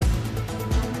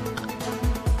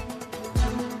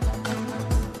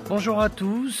Bonjour à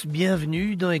tous,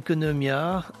 bienvenue dans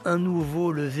Economia, un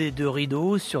nouveau lever de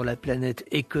rideau sur la planète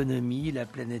économie, la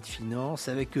planète finance,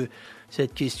 avec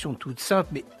cette question toute simple,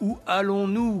 mais où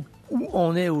allons-nous ? Où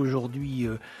en est aujourd'hui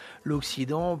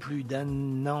l'Occident ? Plus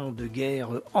d'un an de guerre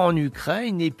en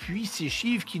Ukraine, et puis ces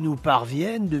chiffres qui nous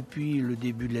parviennent depuis le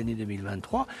début de l'année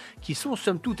 2023, qui sont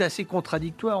somme toute assez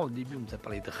contradictoires. Au début, on nous a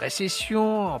parlé de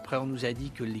récession, après on nous a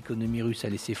dit que l'économie russe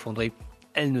allait s'effondrer,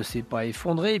 elle ne s'est pas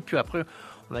effondrée, et puis après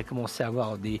on a commencé à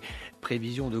avoir des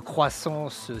prévisions de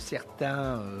croissance.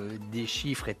 Certains des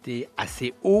chiffres étaient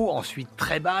assez hauts, ensuite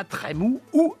très bas, très mous.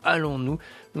 Où allons-nous ?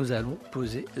 Nous allons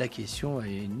poser la question à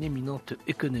une éminente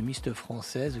économiste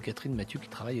française, Catherine Mathieu, qui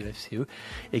travaille à l'FCE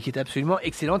et qui est absolument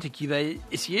excellente et qui va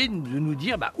essayer de nous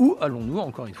dire où allons-nous,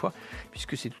 encore une fois,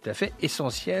 puisque c'est tout à fait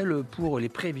essentiel pour les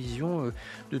prévisions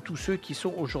de tous ceux qui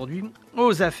sont aujourd'hui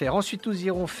aux affaires. Ensuite, nous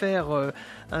irons faire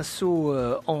un saut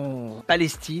en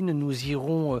Palestine. Nous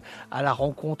irons à la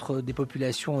rencontre des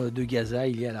populations de Gaza.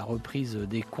 Il y a la reprise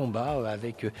des combats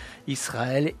avec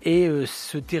Israël et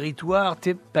ce territoire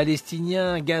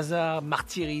palestinien, Gaza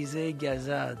martyrisé,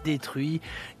 Gaza détruit,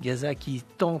 Gaza qui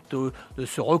tente de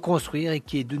se reconstruire et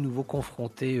qui est de nouveau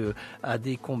confronté à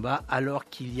des combats alors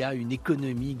qu'il y a une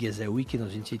économie gazaoui qui est dans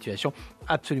une situation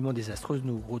absolument désastreuse.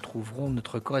 Nous retrouverons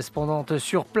notre correspondante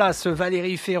sur place,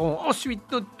 Valérie Ferron. Ensuite,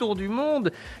 notre tour du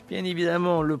monde, bien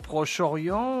évidemment le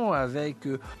Proche-Orient, avec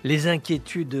les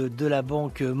inquiétudes de la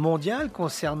Banque mondiale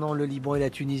concernant le Liban et la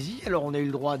Tunisie. Alors, on a eu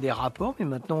le droit à des rapports, mais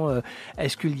maintenant,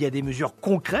 est-ce qu'il y a des mesures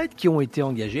concrètes qui ont été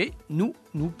engagées ?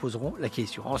 Nous poserons la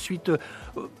question. Ensuite,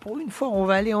 pour une fois, on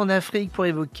va aller en Afrique pour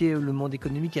évoquer le monde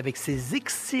économique avec ses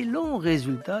excellents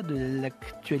résultats de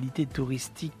l'actualité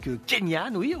touristique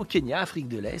kenyane. Oui, au Kenya, Afrique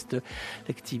de l'Est,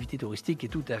 l'activité touristique est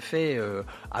tout à fait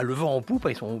à le vent en poupe.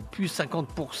 Ils sont plus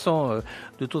 50%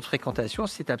 de taux de fréquentation.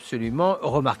 C'est absolument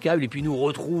remarquable. Et puis, nous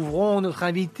retrouverons notre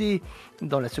invité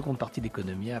dans la seconde partie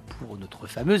d'Economia pour notre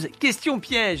fameuse question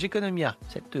piège. Economia,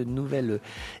 cette nouvelle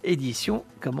édition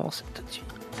commence tout de suite.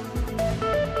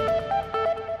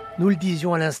 Nous le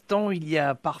disions à l'instant, il y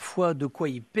a parfois de quoi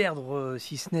y perdre,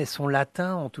 si ce n'est son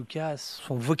latin, en tout cas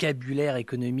son vocabulaire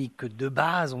économique de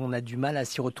base. On a du mal à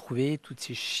s'y retrouver, tous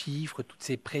ces chiffres, toutes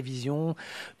ces prévisions,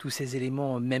 tous ces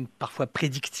éléments même parfois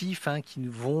prédictifs qui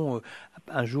nous vont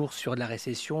un jour sur de la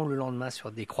récession, le lendemain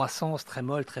sur des croissances très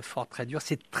molles, très fortes, très dures.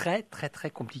 C'est très très très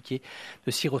compliqué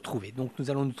de s'y retrouver. Donc nous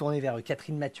allons nous tourner vers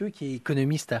Catherine Mathieu qui est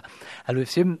économiste à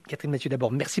l'EFCE. Catherine Mathieu,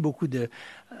 d'abord, merci beaucoup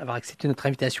d'avoir accepté notre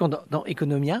invitation dans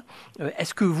Economia.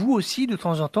 Est-ce que vous aussi, de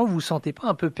temps en temps, vous vous sentez pas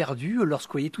un peu perdu lorsque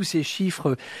vous voyez tous ces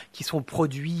chiffres qui sont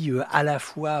produits à la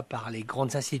fois par les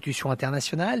grandes institutions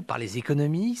internationales, par les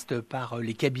économistes, par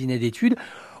les cabinets d'études ?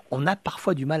 On a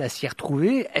parfois du mal à s'y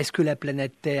retrouver. Est-ce que la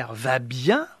planète Terre va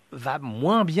bien, va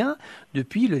moins bien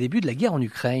depuis le début de la guerre en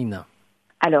Ukraine ?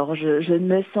 Alors, je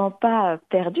ne me sens pas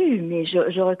perdue, mais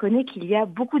je reconnais qu'il y a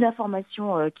beaucoup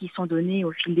d'informations qui sont données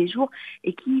au fil des jours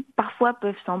et qui parfois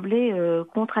peuvent sembler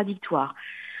contradictoires.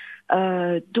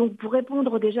 Donc, pour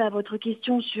répondre déjà à votre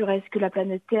question sur est-ce que la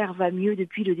planète Terre va mieux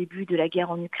depuis le début de la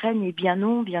guerre en Ukraine, eh bien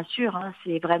non, bien sûr,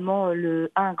 c'est vraiment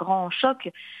un grand choc.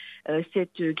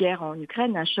 Cette guerre en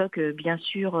Ukraine, un choc bien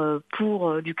sûr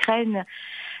pour l'Ukraine,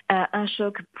 un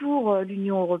choc pour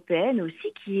l'Union européenne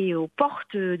aussi qui est aux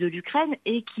portes de l'Ukraine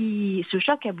et ce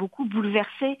choc a beaucoup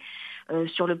bouleversé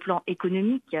sur le plan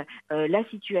économique la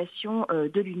situation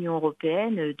de l'Union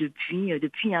européenne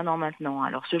depuis un an maintenant.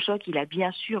 Alors ce choc, il a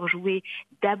bien sûr joué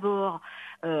d'abord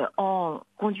en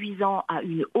conduisant à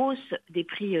une hausse des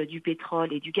prix du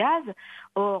pétrole et du gaz.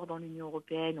 Or, dans l'Union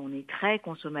européenne, on est très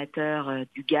consommateur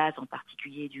du gaz, en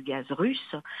particulier du gaz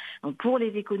russe. Donc, pour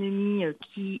les économies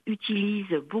qui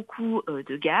utilisent beaucoup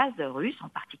de gaz russe, en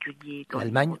particulier dans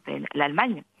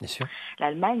l'Allemagne, bien sûr.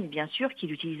 L'Allemagne, bien sûr, qui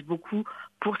l'utilise beaucoup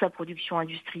pour sa production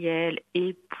industrielle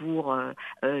et pour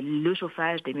le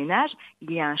chauffage des ménages,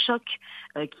 il y a un choc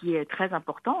qui est très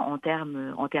important en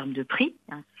termes de prix.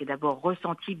 C'est d'abord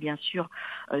ressenti, bien sûr,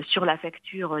 sur la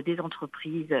facture des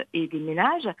entreprises et des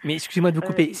ménages. Mais excusez-moi de vous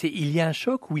couper, il y a un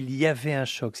choc ou il y avait un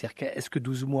choc ? C'est-à-dire est-ce que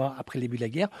 12 mois après le début de la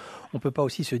guerre, on ne peut pas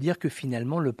aussi se dire que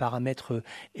finalement le paramètre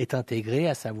est intégré,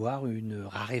 à savoir une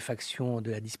raréfaction de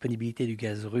la disponibilité du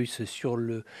gaz russe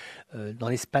dans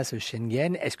l'espace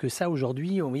Schengen ? Est-ce que ça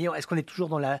aujourd'hui, est-ce qu'on est toujours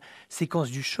dans la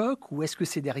séquence du choc ou est-ce que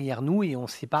c'est derrière nous et on ne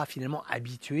s'est pas finalement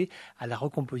habitué à la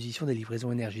recomposition des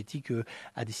livraisons énergétiques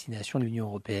à destination de l'Union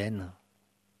européenne ?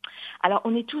 Alors,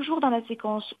 on est toujours dans la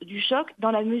séquence du choc,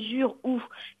 dans la mesure où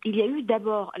il y a eu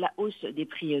d'abord la hausse des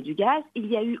prix du gaz, il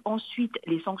y a eu ensuite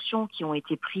les sanctions qui ont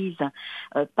été prises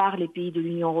par les pays de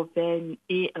l'Union européenne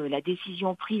et la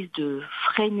décision prise de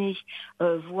freiner,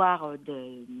 voire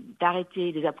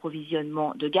d'arrêter les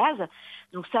approvisionnements de gaz.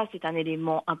 Donc ça, c'est un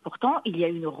élément important. Il y a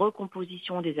eu une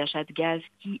recomposition des achats de gaz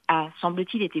qui a,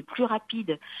 semble-t-il, été plus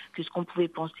rapide que ce qu'on pouvait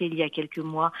penser il y a quelques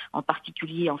mois, en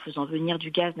particulier en faisant venir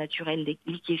du gaz naturel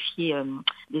liquéfié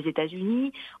des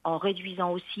États-Unis, en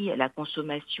réduisant aussi la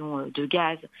consommation de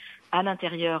gaz à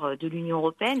l'intérieur de l'Union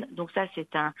européenne. Donc ça,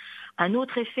 c'est un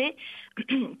autre effet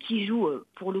qui joue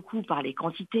pour le coup par les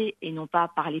quantités et non pas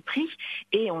par les prix.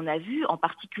 Et on a vu, en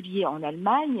particulier en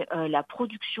Allemagne, la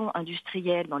production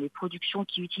industrielle dans les productions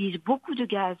qui utilisent beaucoup de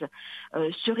gaz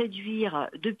se réduire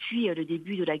depuis le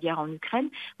début de la guerre en Ukraine.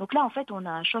 Donc là, en fait, on a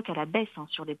un choc à la baisse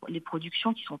sur les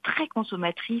productions qui sont très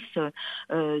consommatrices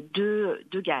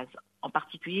de gaz, en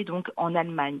particulier donc en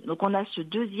Allemagne. Donc on a ce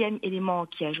deuxième élément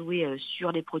qui a joué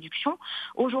sur les productions.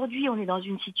 Aujourd'hui, on est dans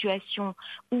une situation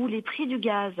où les prix du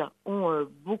gaz ont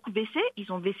beaucoup baissé.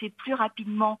 Ils ont baissé plus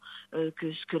rapidement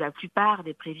que ce que la plupart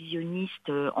des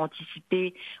prévisionnistes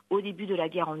anticipaient au début de la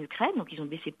guerre en Ukraine. Donc ils ont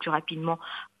baissé plus rapidement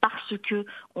parce que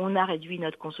on a réduit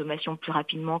notre consommation plus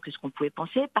rapidement que ce qu'on pouvait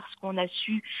penser, parce qu'on a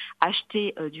su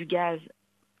acheter du gaz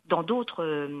dans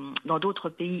d'autres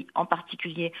pays, en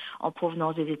particulier en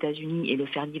provenance des États-Unis, et le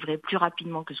faire livrer plus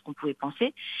rapidement que ce qu'on pouvait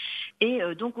penser. Et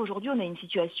donc aujourd'hui, on a une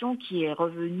situation qui est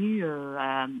revenue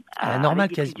à la normale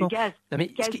quasiment. Du gaz, Non, mais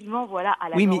quasiment voilà, à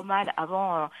la normale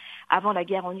avant la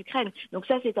guerre en Ukraine. Donc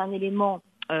ça, c'est un élément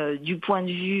du point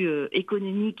de vue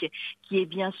économique qui est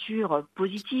bien sûr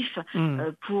positif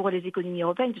pour les économies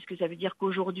européennes, puisque ça veut dire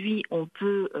qu'aujourd'hui, on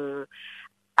peut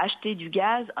acheter du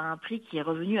gaz à un prix qui est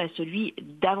revenu à celui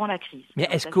d'avant la crise. Mais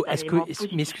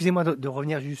mais excusez-moi de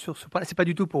revenir juste sur ce point. C'est pas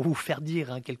du tout pour vous faire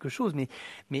dire quelque chose,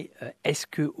 mais est-ce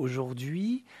que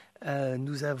aujourd'hui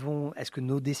est-ce que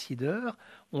nos décideurs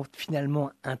ont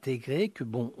finalement intégré que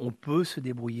on peut se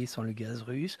débrouiller sans le gaz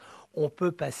russe, on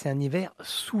peut passer un hiver.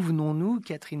 Souvenons-nous,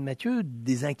 Catherine Mathieu,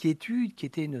 des inquiétudes qui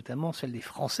étaient notamment celles des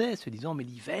Français, se disant mais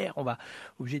l'hiver, on va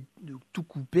obligé de tout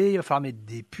couper, il va falloir mettre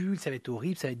des pulls, ça va être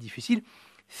horrible, ça va être difficile.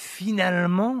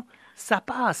 Finalement, ça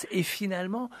passe. Et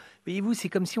finalement, voyez-vous, c'est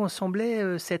comme si on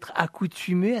semblait s'être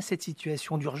accoutumé à cette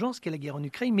situation d'urgence qu'est la guerre en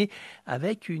Ukraine, mais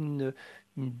avec une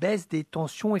baisse des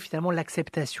tensions et finalement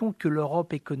l'acceptation que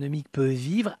l'Europe économique peut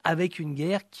vivre avec une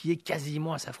guerre qui est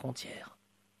quasiment à sa frontière.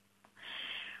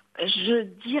 Je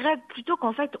dirais plutôt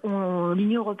qu'en fait,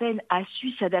 l'Union européenne a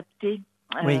su s'adapter.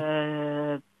 Oui.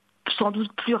 Sans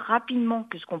doute plus rapidement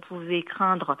que ce qu'on pouvait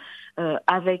craindre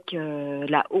avec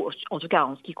la hausse, en tout cas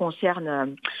en ce qui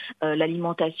concerne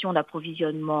l'alimentation,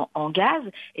 l'approvisionnement en gaz.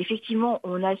 Effectivement,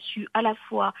 on a su à la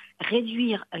fois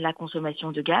réduire la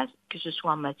consommation de gaz, que ce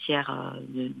soit en matière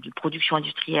de production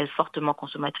industrielle fortement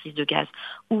consommatrice de gaz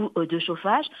ou de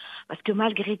chauffage, parce que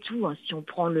malgré tout, si on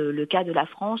prend le cas de la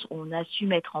France, on a su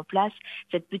mettre en place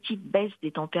cette petite baisse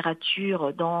des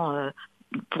températures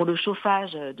pour le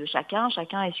chauffage de chacun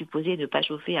est supposé ne pas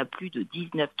chauffer à plus de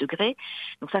 19 degrés.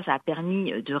 Donc ça a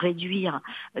permis de réduire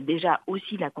déjà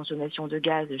aussi la consommation de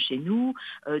gaz chez nous,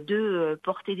 de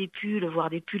porter des pulls, voire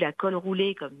des pulls à col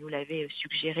roulé, comme nous l'avait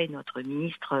suggéré notre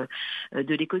ministre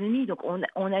de l'économie. Donc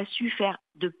on a su faire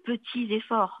de petits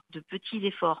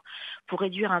efforts pour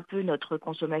réduire un peu notre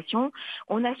consommation.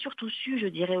 On a surtout su, je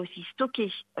dirais aussi, stocker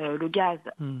le gaz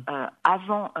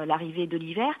avant l'arrivée de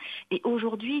l'hiver. Et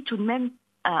aujourd'hui, tout de même,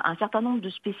 un certain nombre de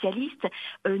spécialistes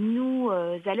nous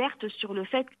alertent sur le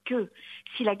fait que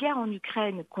si la guerre en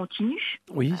Ukraine continue,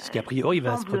 ce qui a priori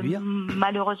va se produire,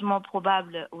 malheureusement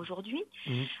probable aujourd'hui,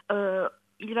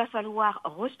 il va falloir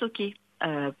restocker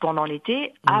pendant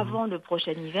l'été, avant le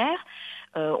prochain hiver.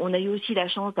 On a eu aussi la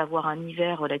chance d'avoir un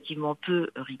hiver relativement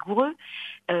peu rigoureux.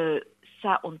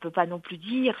 Ça, on ne peut pas non plus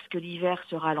dire ce que l'hiver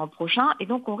sera l'an prochain. Et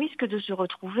donc, on risque de se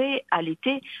retrouver à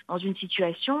l'été dans une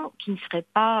situation qui ne serait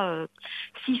pas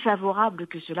si favorable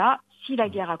que cela si la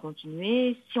guerre a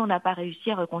continué, si on n'a pas réussi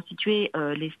à reconstituer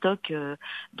les stocks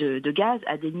de gaz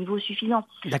à des niveaux suffisants.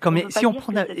 D'accord, mais si on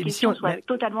prend soit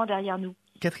totalement derrière nous.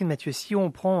 Catherine Mathieu, si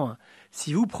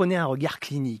vous prenez un regard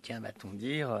clinique, va-t-on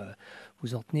dire,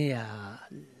 vous en tenez à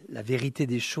la vérité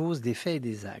des choses, des faits et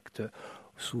des actes.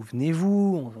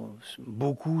 Souvenez-vous,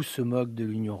 beaucoup se moquent de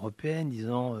l'Union européenne,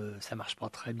 disant ça marche pas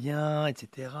très bien,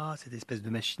 etc. Cette espèce de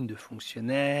machine de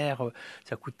fonctionnaires,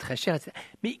 ça coûte très cher, etc.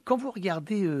 Mais quand vous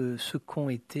regardez ce qu'ont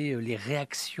été les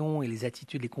réactions et les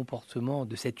attitudes, les comportements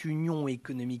de cette Union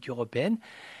économique européenne,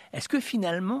 Est-ce que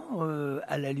finalement,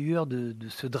 à la lueur de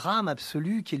ce drame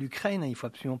absolu qu'est l'Ukraine, il ne faut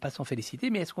absolument pas s'en féliciter,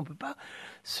 mais est-ce qu'on ne peut pas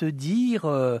se dire,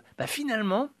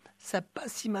 finalement, ça n'a pas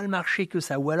si mal marché que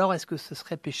ça? Ou alors est-ce que ce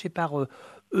serait péché par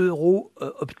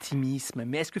euro-optimisme?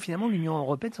 Mais est-ce que finalement l'Union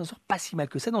européenne s'en sort pas si mal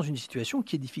que ça dans une situation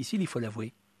qui est difficile, il faut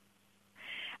l'avouer?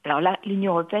 Alors là,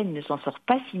 l'Union européenne ne s'en sort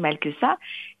pas si mal que ça,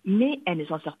 mais elle ne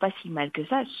s'en sort pas si mal que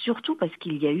ça, surtout parce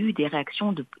qu'il y a eu des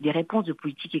réponses de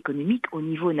politique économique au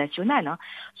niveau national, hein.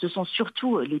 Ce sont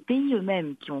surtout les pays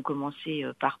eux-mêmes qui ont commencé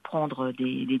par prendre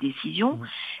des décisions.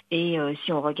 Et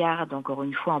si on regarde encore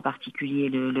une fois en particulier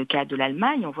le cas de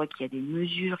l'Allemagne, on voit qu'il y a des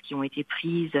mesures qui ont été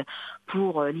prises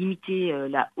pour limiter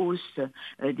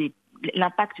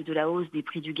l'impact de la hausse des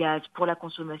prix du gaz pour la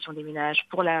consommation des ménages,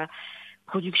 pour la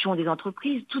production des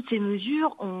entreprises. Toutes ces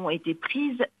mesures ont été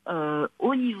prises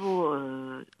au niveau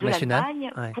de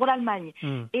l'Allemagne, pour l'Allemagne.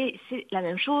 Et c'est la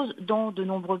même chose dans de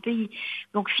nombreux pays.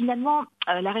 Donc finalement,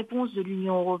 la réponse de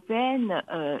l'Union européenne,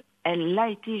 elle a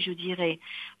été, je dirais,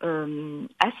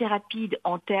 assez rapide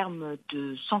en termes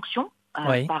de sanctions.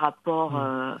 Par rapport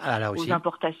aux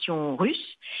importations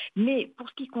russes. Mais pour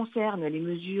ce qui concerne les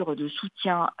mesures de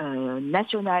soutien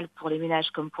national pour les ménages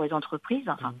comme pour les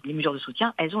entreprises, les mesures de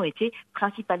soutien, elles ont été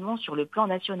principalement sur le plan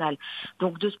national.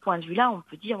 Donc de ce point de vue-là, on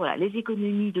peut dire les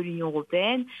économies de l'Union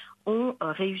européenne ont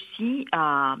réussi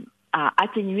à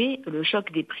atténuer le choc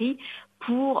des prix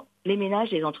pour les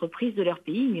ménages et les entreprises de leur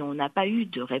pays, mais on n'a pas eu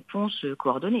de réponse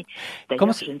coordonnée.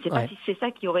 D'ailleurs, je ne sais pas si c'est ça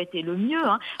qui aurait été le mieux,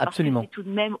 parce que c'est tout de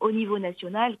même au niveau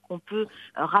national qu'on peut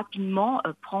rapidement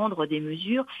prendre des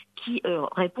mesures qui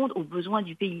répondent aux besoins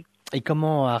du pays. Et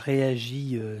comment a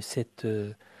réagi cette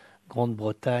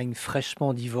Grande-Bretagne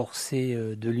fraîchement divorcée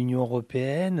de l'Union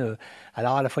européenne?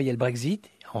 Alors à la fois il y a le Brexit,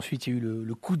 ensuite il y a eu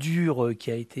le coup dur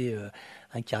qui a été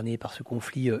incarné par ce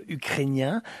conflit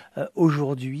ukrainien.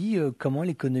 Aujourd'hui, comment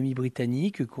l'économie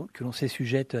britannique, que l'on sait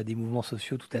sujette à des mouvements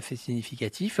sociaux tout à fait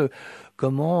significatifs,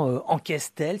 comment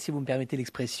encaisse-t-elle, si vous me permettez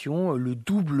l'expression, le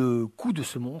double coup de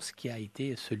semonce qui a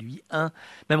été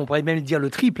même on pourrait même dire le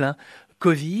triple,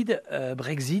 Covid,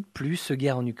 Brexit plus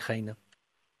guerre en Ukraine?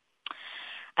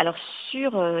 Alors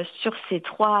sur ces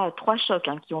trois chocs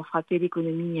qui ont frappé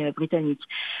l'économie britannique,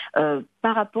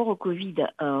 par rapport au Covid,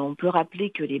 on peut rappeler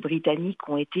que les Britanniques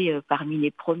ont été parmi les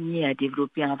premiers à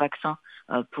développer un vaccin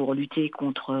pour lutter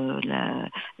contre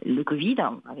le Covid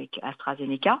avec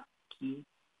AstraZeneca, qui est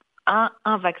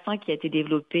un vaccin qui a été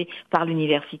développé par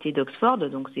l'université d'Oxford.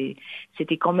 Donc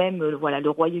c'était quand même le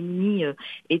Royaume-Uni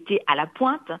était à la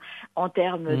pointe en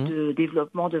termes de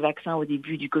développement de vaccins au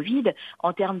début du Covid.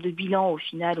 En termes de bilan, au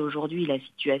final, aujourd'hui, la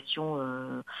situation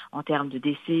en termes de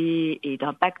décès et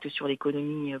d'impact sur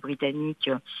l'économie britannique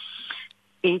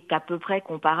est à peu près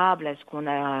comparable à ce qu'on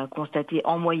a constaté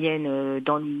en moyenne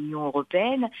dans l'Union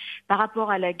européenne. Par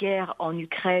rapport à la guerre en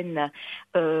Ukraine,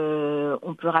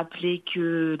 on peut rappeler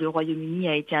que le Royaume-Uni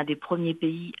a été un des premiers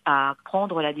pays à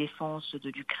prendre la défense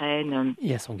de l'Ukraine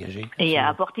et à s'engager et à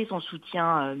apporter son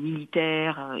soutien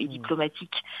militaire et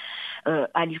diplomatique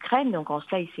à l'Ukraine. Donc en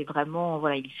cela,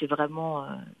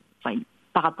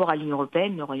 par rapport à l'Union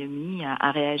européenne, le Royaume-Uni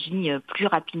a réagi plus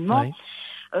rapidement. Oui.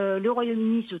 Le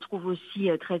Royaume-Uni se trouve aussi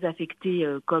très affecté,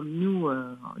 comme nous,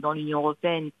 dans l'Union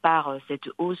européenne, par cette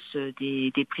hausse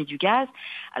des prix du gaz.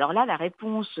 Alors là, la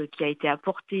réponse qui a été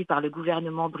apportée par le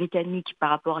gouvernement britannique par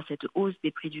rapport à cette hausse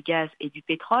des prix du gaz et du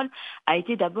pétrole a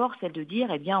été d'abord celle de dire,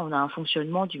 on a un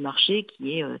fonctionnement du marché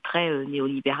qui est très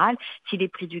néolibéral. Si les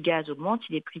prix du gaz augmentent,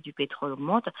 si les prix du pétrole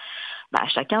augmentent,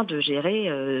 chacun de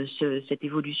gérer cette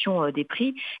évolution des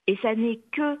prix. Et ça n'est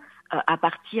que à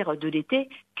partir de l'été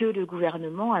que le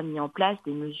gouvernement a mis en place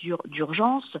des mesures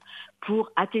d'urgence pour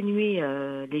atténuer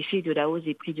l'effet de la hausse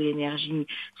des prix de l'énergie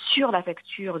sur la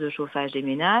facture de chauffage des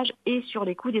ménages et sur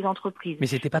les coûts des entreprises. Mais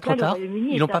c'était pas trop tard?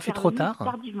 Ils l'ont pas fait trop tard?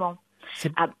 Tardivement.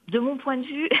 De mon point de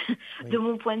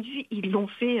vue, ils l'ont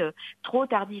fait trop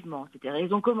tardivement. C'est-à-dire,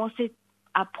 ils ont commencé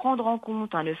à prendre en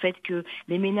compte le fait que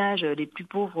les ménages les plus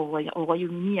pauvres au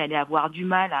Royaume-Uni allaient avoir du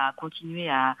mal à continuer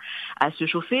à se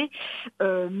chauffer,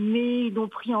 mais ils l'ont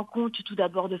pris en compte tout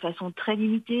d'abord de façon très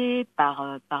limitée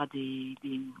par des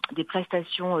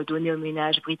prestations données aux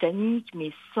ménages britanniques,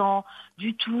 mais sans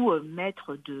du tout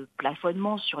mettre de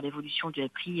plafonnement sur l'évolution du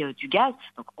prix du gaz.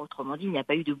 Donc autrement dit, il n'y a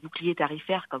pas eu de bouclier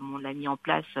tarifaire comme on l'a mis en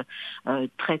place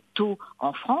très tôt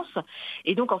en France.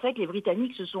 Et donc en fait, les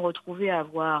Britanniques se sont retrouvés à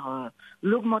avoir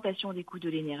l'augmentation des coûts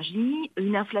de l'énergie,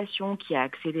 une inflation qui a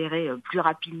accéléré plus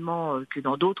rapidement que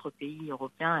dans d'autres pays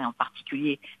européens, et en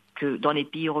particulier que dans les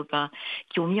pays européens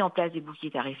qui ont mis en place des boucliers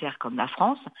tarifaires comme la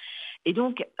France. Et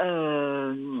donc,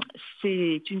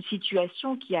 c'est une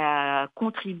situation qui a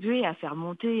contribué à faire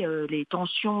monter les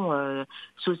tensions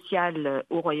sociales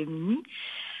au Royaume-Uni.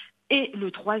 Et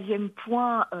le troisième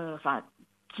point,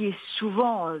 qui est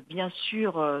souvent, bien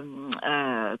sûr,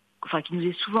 qui nous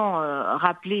est souvent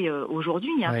rappelé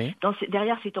aujourd'hui, Oui.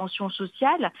 Derrière ces tensions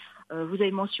sociales, vous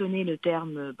avez mentionné le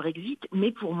terme Brexit,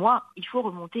 mais pour moi, il faut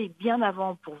remonter bien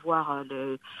avant pour voir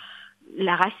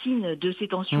la racine de ces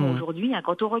tensions aujourd'hui.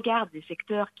 Quand on regarde les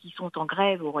secteurs qui sont en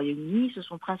grève au Royaume-Uni, ce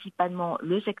sont principalement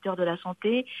le secteur de la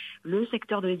santé, le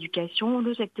secteur de l'éducation,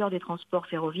 le secteur des transports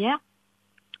ferroviaires.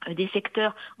 Des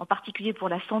secteurs, en particulier pour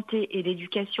la santé et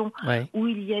l'éducation, où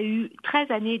il y a eu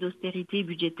 13 années d'austérité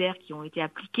budgétaire qui ont été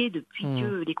appliquées depuis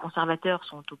que les conservateurs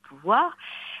sont au pouvoir,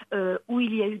 où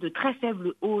il y a eu de très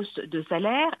faibles hausses de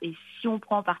salaire. Et si on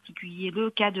prend en particulier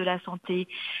le cas de la santé,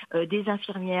 des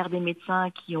infirmières, des médecins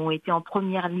qui ont été en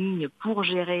première ligne pour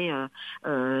gérer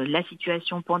la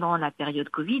situation pendant la période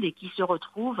Covid et qui se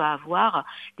retrouvent à avoir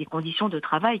des conditions de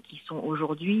travail qui sont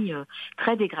aujourd'hui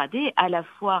très dégradées, à la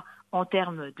fois en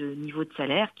termes de niveau de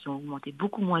salaire qui ont augmenté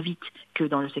beaucoup moins vite que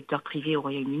dans le secteur privé au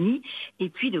Royaume-Uni, et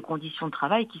puis de conditions de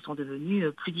travail qui sont devenues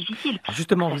plus difficiles.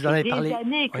 Justement, vous en avez parlé. Ça fait des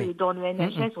années que dans le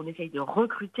NHS, on essaye de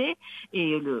recruter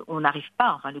et on n'arrive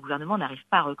pas, le gouvernement n'arrive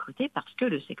pas à recruter parce que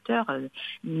le secteur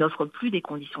n'offre plus des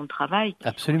conditions de travail qui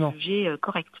sont jugées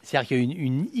correctes. C'est-à-dire qu'il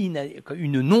y a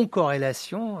une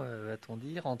non-corrélation, va-t-on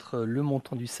dire, entre le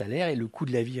montant du salaire et le coût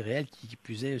de la vie réelle qui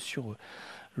puisait sur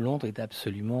Londres est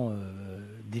absolument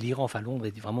délirant. Enfin, Londres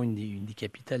est vraiment une des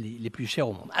capitales les plus chères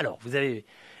au monde. Alors, vous avez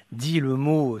dit le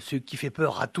mot, ce qui fait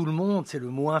peur à tout le monde, c'est le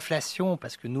mot inflation,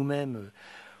 parce que nous-mêmes,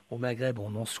 au Maghreb,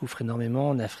 on en souffre énormément.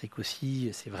 En Afrique aussi,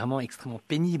 c'est vraiment extrêmement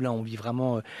pénible. On vit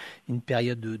vraiment une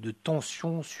période de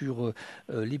tension sur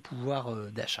les pouvoirs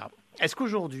d'achat. Est-ce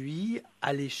qu'aujourd'hui,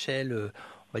 à l'échelle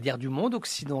on va dire du monde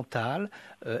occidental,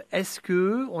 est-ce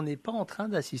qu'on n'est pas en train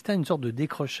d'assister à une sorte de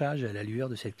décrochage à la lueur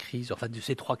de cette crise, enfin de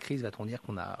ces trois crises, va-t-on dire,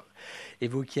 qu'on a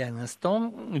évoquées à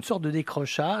l'instant, une sorte de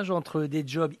décrochage entre des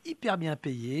jobs hyper bien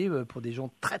payés pour des gens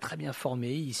très très bien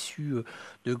formés, issus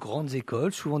de grandes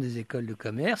écoles, souvent des écoles de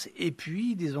commerce, et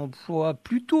puis des emplois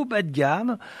plutôt bas de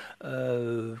gamme,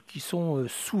 qui sont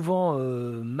souvent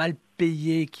mal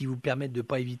payés, qui vous permettent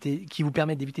d'éviter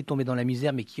de tomber dans la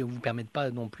misère, mais qui ne vous permettent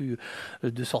pas non plus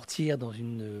de sortir dans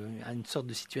une sorte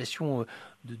de situation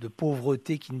de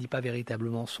pauvreté qui ne dit pas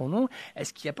véritablement son nom.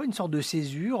 Est-ce qu'il n'y a pas une sorte de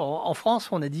césure ? En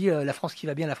France, on a dit la France qui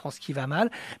va bien, la France qui va mal,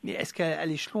 mais est-ce qu'à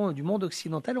l'échelon du monde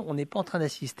occidental, on n'est pas en train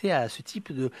d'assister à ce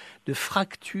type de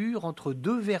fracture entre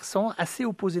deux versants assez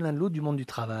opposés l'un de l'autre du monde du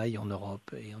travail en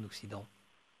Europe et en Occident ?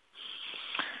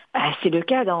 C'est le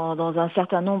cas dans un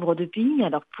certain nombre de pays.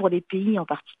 Alors pour les pays, en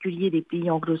particulier les pays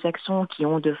anglo-saxons qui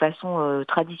ont de façon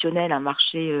traditionnelle un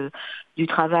marché du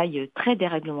travail très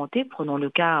déréglementé, prenons le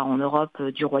cas en Europe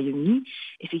du Royaume-Uni,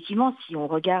 effectivement, si on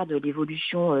regarde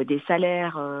l'évolution des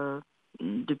salaires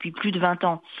depuis plus de 20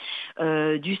 ans,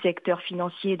 du secteur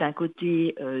financier d'un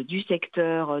côté, du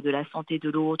secteur de la santé de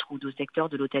l'autre, ou du secteur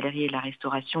de l'hôtellerie et de la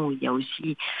restauration, où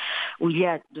il y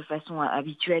a de façon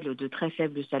habituelle de très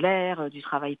faibles salaires, du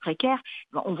travail précaire,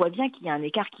 on voit bien qu'il y a un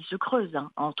écart qui se creuse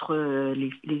entre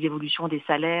les évolutions des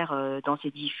salaires dans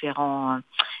ces différents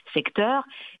secteurs,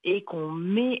 et qu'on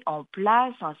met en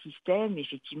place un système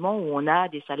effectivement où on a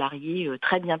des salariés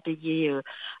très bien payés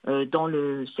dans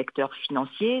le secteur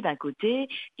financier d'un côté,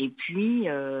 et puis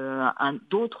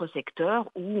d'autres secteurs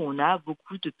où on a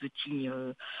beaucoup de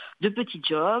petits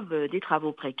jobs, des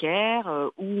travaux précaires,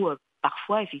 où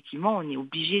parfois, effectivement, on est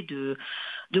obligé de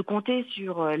compter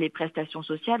sur les prestations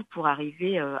sociales pour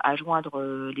arriver à joindre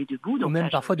les deux bouts. Donc, ou même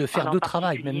parfois de faire deux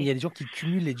travails. Même il y a des gens qui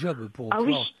cumulent les jobs pour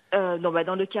pouvoir... Oui,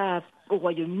 dans le cas au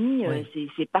Royaume-Uni,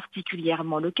 c'est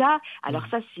particulièrement le cas. Alors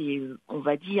ça, c'est, on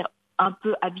va dire, un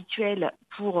peu habituel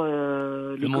pour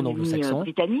l'économie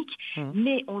britannique,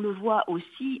 mais on le voit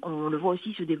aussi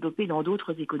se développer dans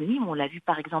d'autres économies. On l'a vu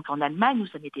par exemple en Allemagne, où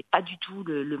ça n'était pas du tout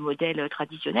le modèle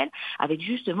traditionnel, avec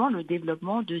justement le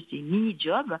développement de ces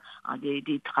mini-jobs,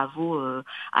 des travaux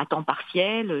à temps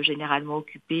partiel, généralement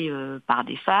occupés par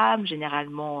des femmes,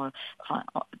 généralement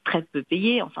très peu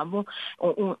payés. Enfin bon,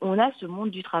 on a ce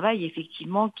monde du travail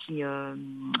effectivement qui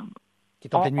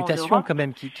est en pleine mutation quand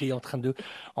même, qui est en train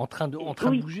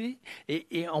de bouger.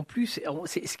 Et en plus,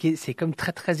 c'est comme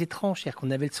très très étrange, c'est-à-dire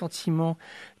qu'on avait le sentiment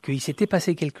qu'il s'était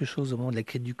passé quelque chose au moment de la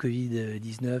crise du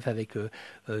Covid-19 avec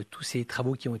tous ces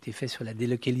travaux qui ont été faits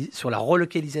sur la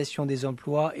relocalisation des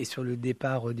emplois et sur le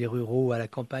départ des ruraux à la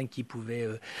campagne qui pouvaient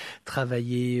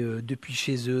travailler depuis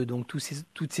chez eux. Donc tous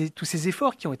ces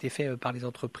efforts qui ont été faits par les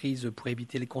entreprises pour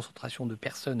éviter les concentrations de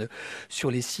personnes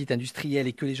sur les sites industriels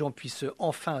et que les gens puissent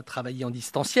enfin travailler en en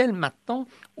distanciel. Maintenant,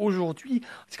 aujourd'hui,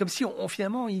 c'est comme si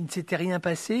finalement il ne s'était rien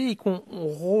passé et qu'on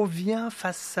revient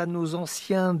face à nos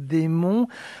anciens démons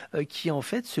qui en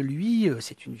fait c'est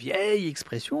une vieille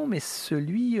expression, mais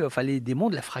les démons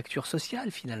de la fracture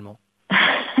sociale finalement.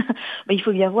 Mais il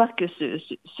faut bien voir que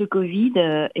ce Covid,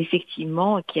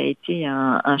 effectivement, qui a été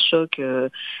un choc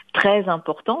très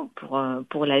important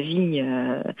pour la vie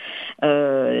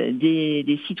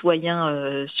des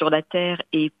citoyens sur la Terre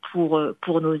et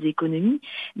pour nos économies,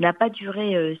 n'a pas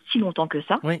duré si longtemps que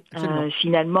ça. Oui, absolument.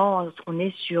 Finalement, on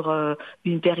est sur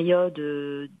une période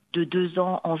de 2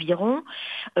 ans environ,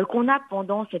 qu'on a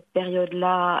pendant cette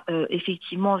période-là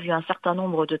effectivement vu un certain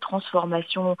nombre de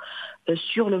transformations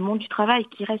sur le monde du travail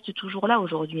qui reste toujours là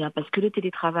aujourd'hui, parce que le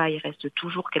télétravail reste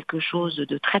toujours quelque chose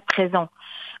de très présent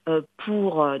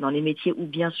dans les métiers où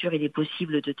bien sûr il est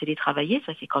possible de télétravailler.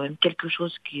 Ça c'est quand même quelque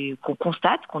chose qu'on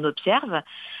constate, qu'on observe,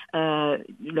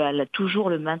 toujours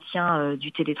le maintien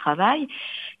du télétravail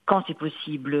quand c'est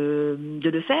possible de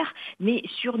le faire, mais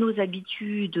sur nos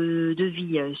habitudes de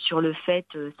vie, sur le fait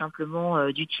simplement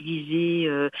d'utiliser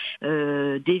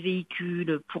des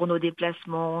véhicules pour nos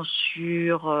déplacements,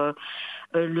 sur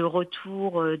le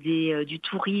retour du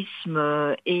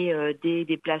tourisme et des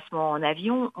déplacements en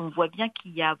avion, on voit bien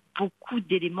qu'il y a beaucoup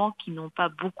d'éléments qui n'ont pas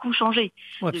beaucoup changé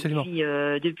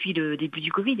depuis le début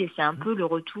du Covid, et c'est un peu le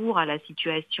retour à la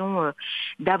situation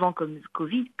d'avant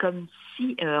Covid, comme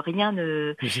si rien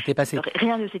ne s'était passé.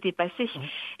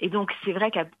 Et donc c'est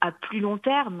vrai qu'à plus long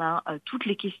terme, toutes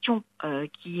les questions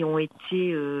qui ont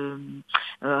été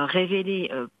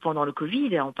révélées pendant le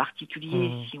Covid, en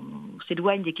particulier si on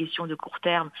s'éloigne des questions de court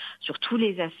terme sur tous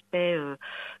les aspects,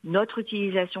 notre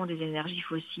utilisation des énergies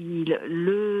fossiles,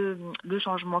 le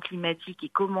changement climatique et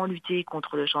comment lutter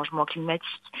contre le changement climatique,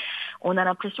 on a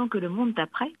l'impression que le monde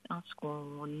d'après, ce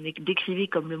qu'on décrivait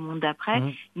comme le monde d'après,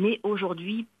 n'est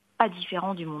aujourd'hui pas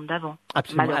différent du monde d'avant.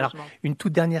 Absolument. Alors, une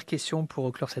toute dernière question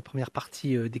pour clore cette première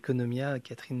partie d'Economia,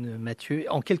 Catherine Mathieu.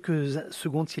 En quelques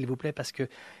secondes, s'il vous plaît, parce qu'il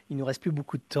ne nous reste plus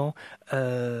beaucoup de temps.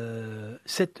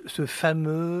 Cette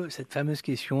fameuse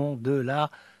question de la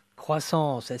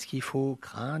croissance. Est-ce qu'il faut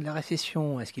craindre la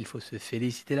récession? Est-ce qu'il faut se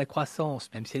féliciter de la croissance,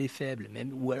 même si elle est faible?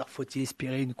 Ou alors faut-il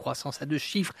espérer une croissance à 2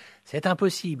 chiffres? C'est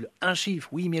impossible. Un chiffre,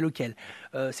 oui, mais lequel?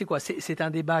 C'est quoi? C'est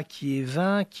un débat qui est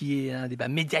vain, qui est un débat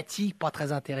médiatique, pas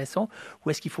très intéressant?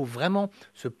 Ou est-ce qu'il faut vraiment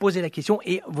se poser la question?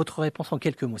 Et votre réponse en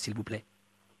quelques mots, s'il vous plaît.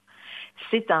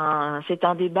 C'est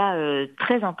un débat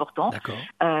très important.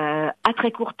 À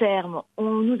très court terme,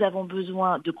 nous avons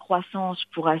besoin de croissance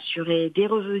pour assurer des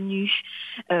revenus,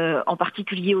 en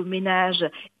particulier aux ménages,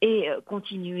 et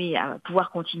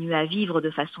pouvoir continuer à vivre de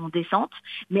façon décente.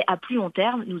 Mais à plus long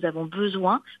terme, nous avons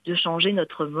besoin de changer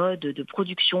notre mode de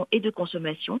production et de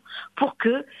consommation pour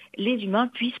que les humains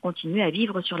puissent continuer à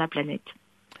vivre sur la planète.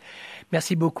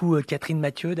 Merci beaucoup Catherine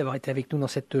Mathieu d'avoir été avec nous dans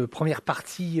cette première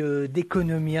partie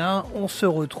d'Economia. On se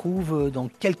retrouve dans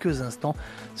quelques instants.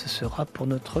 Ce sera pour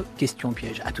notre question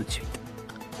piège. À tout de suite.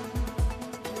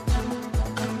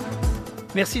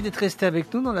 Merci d'être resté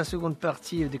avec nous dans la seconde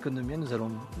partie d'Economia. Nous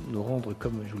allons nous rendre,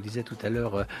 comme je vous le disais tout à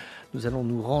l'heure, nous allons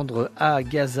nous rendre à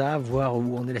Gaza, voir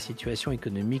où en est la situation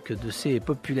économique de ces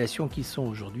populations qui sont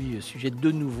aujourd'hui sujettes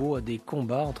de nouveau à des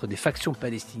combats entre des factions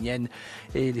palestiniennes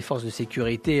et des forces de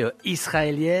sécurité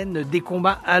israéliennes. Des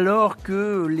combats alors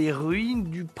que les ruines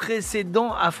du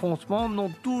précédent affrontement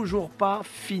n'ont toujours pas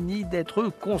fini d'être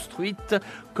construites.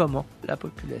 Comment la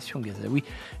population gazaoui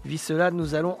vit cela?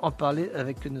 Nous allons en parler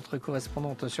avec notre correspondante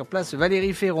sur place,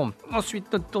 Valérie Ferron.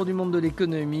 Ensuite, notre tour du monde de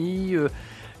l'économie.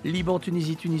 Liban,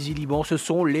 Tunisie, Tunisie, Liban, ce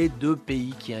sont les 2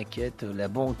 pays qui inquiètent la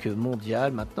Banque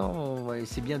mondiale. Maintenant,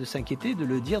 c'est bien de s'inquiéter, de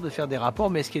le dire, de faire des rapports,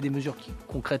 mais est-ce qu'il y a des mesures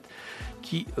concrètes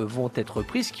qui vont être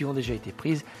prises, qui ont déjà été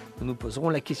prises? Nous nous poserons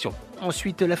la question.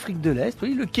 Ensuite, l'Afrique de l'Est,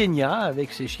 le Kenya,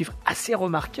 avec ses chiffres assez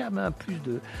remarquables,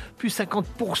 plus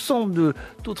 50% de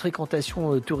taux de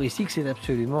fréquentation touristique, c'est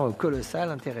absolument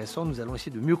colossal, intéressant. Nous allons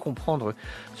essayer de mieux comprendre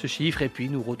ce chiffre, et puis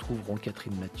nous retrouverons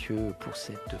Catherine Mathieu pour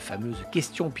cette fameuse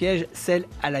question piège, celle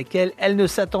à laquelle elle ne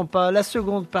s'attend pas. La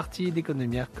seconde partie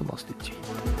d'Economia commence tout de suite.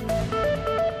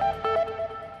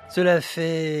 Cela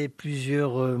fait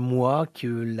plusieurs mois que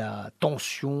la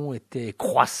tension était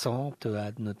croissante,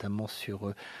 notamment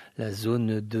sur la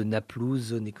zone de Naplouse,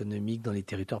 zone économique dans les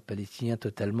territoires palestiniens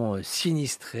totalement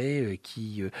sinistrés,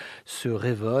 qui se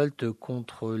révoltent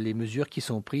contre les mesures qui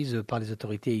sont prises par les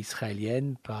autorités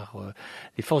israéliennes, par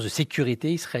les forces de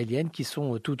sécurité israéliennes qui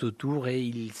sont tout autour. Et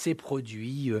il s'est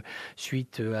produit,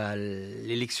 suite à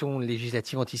l'élection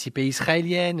législative anticipée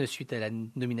israélienne, suite à la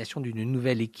nomination d'une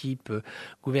nouvelle équipe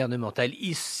gouvernementale, gouvernementale.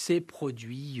 Il s'est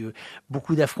produit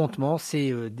beaucoup d'affrontements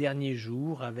ces derniers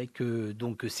jours avec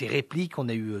donc ces répliques. On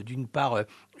a eu d'une part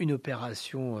une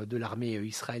opération de l'armée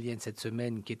israélienne cette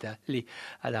semaine qui est allée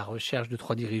à la recherche de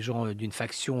 3 dirigeants d'une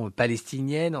faction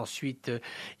palestinienne. Ensuite,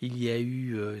 il y a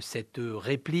eu cette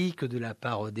réplique de la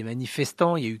part des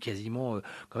manifestants. Il y a eu quasiment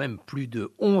quand même plus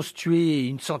de 11 tués et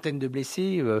une centaine de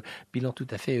blessés. Bilan tout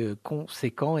à fait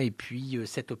conséquent. Et puis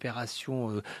cette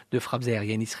opération de frappes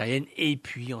aériennes israéliennes. Et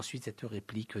puis ensuite cette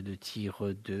réplique de tirs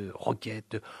de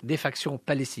roquettes des factions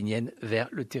palestiniennes vers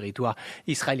le territoire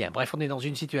israélien. Bref, on est dans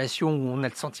une situation où on a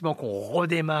le sentiment qu'on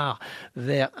redémarre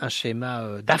vers un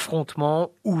schéma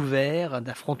d'affrontement ouvert,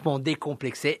 d'affrontement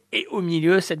décomplexé, et au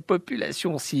milieu, cette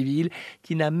population civile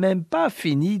qui n'a même pas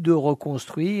fini de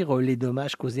reconstruire les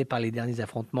dommages causés par les derniers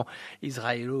affrontements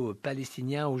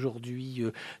israélo-palestiniens. Aujourd'hui,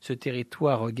 ce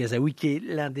territoire gazaoui qui est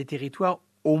l'un des territoires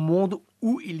au monde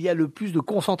où il y a le plus de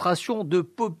concentration de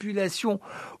population,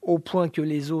 au point que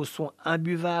les eaux sont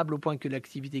imbuvables, au point que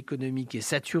l'activité économique est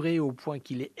saturée, au point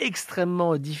qu'il est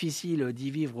extrêmement difficile d'y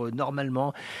vivre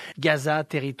normalement. Gaza,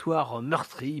 territoire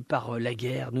meurtri par la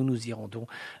guerre. Nous nous y rendons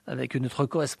avec notre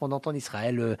correspondante en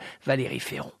Israël, Valérie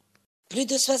Ferron. Plus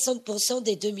de 60%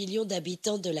 des 2 millions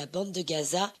d'habitants de la bande de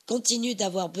Gaza continuent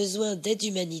d'avoir besoin d'aide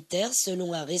humanitaire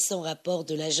selon un récent rapport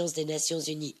de l'Agence des Nations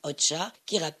Unies OCHA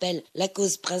qui rappelle la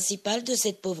cause principale de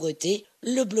cette pauvreté,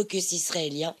 le blocus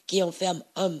israélien qui enferme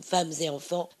hommes, femmes et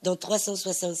enfants dans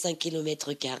 365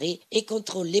 km² et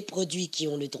contrôle les produits qui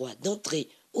ont le droit d'entrer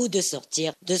ou de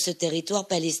sortir de ce territoire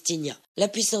palestinien. La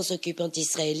puissance occupante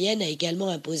israélienne a également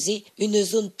imposé une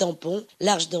zone tampon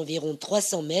large d'environ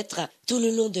 300 mètres tout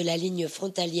le long de la ligne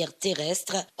frontalière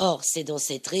terrestre. Or, c'est dans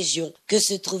cette région que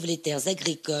se trouvent les terres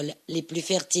agricoles les plus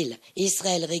fertiles.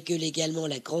 Israël régule également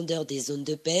la grandeur des zones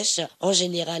de pêche, en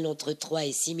général entre 3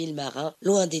 et 6 000 marins,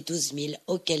 loin des 12 000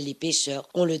 auxquels les pêcheurs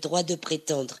ont le droit de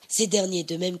prétendre. Ces derniers,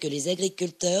 de même que les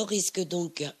agriculteurs, risquent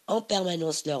donc en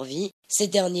permanence leur vie. Ces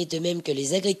derniers, de même que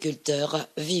les agriculteurs,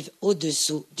 vivent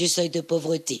au-dessous du seuil de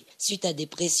pauvreté. Suite à des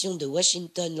pressions de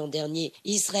Washington l'an dernier,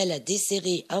 Israël a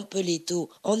desserré un peu les taux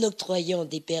en octroyant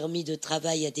des permis de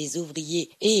travail à des ouvriers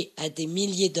et à des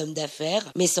milliers d'hommes d'affaires,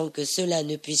 mais sans que cela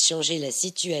ne puisse changer la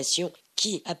situation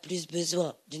qui a plus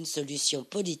besoin d'une solution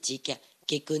politique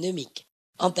qu'économique.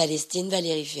 En Palestine,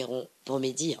 Valérie Ferron pour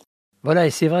Média. Voilà,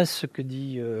 et c'est vrai ce que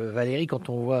dit Valérie quand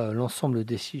on voit l'ensemble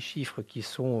des 6 chiffres qui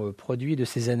sont produits de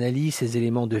ces analyses, ces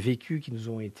éléments de vécu qui nous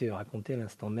ont été racontés à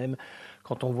l'instant même.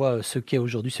 Quand on voit ce qu'est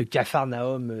aujourd'hui ce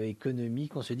capharnaüm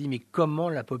économique, on se dit mais comment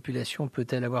la population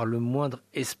peut-elle avoir le moindre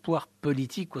espoir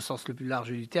politique au sens le plus large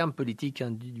du terme, politique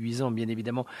induisant bien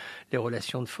évidemment les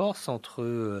relations de force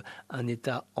entre un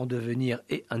État en devenir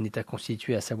et un État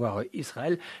constitué, à savoir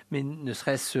Israël, mais ne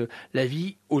serait-ce la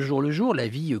vie au jour le jour, la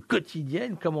vie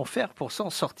quotidienne, comment faire pour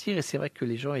s'en sortir. Et c'est vrai que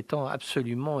les gens étant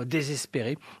absolument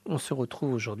désespérés, on se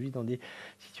retrouve aujourd'hui dans des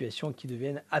situations qui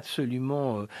deviennent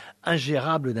absolument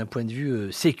ingérables d'un point de vue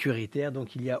sécuritaire.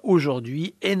 Donc il y a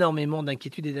aujourd'hui énormément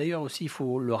d'inquiétudes. Et d'ailleurs aussi, il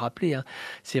faut le rappeler,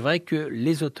 c'est vrai que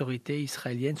les autorités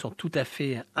israéliennes sont tout à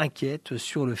fait inquiètes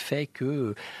sur le fait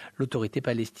que l'autorité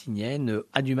palestinienne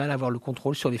a du mal à avoir le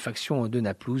contrôle sur les factions de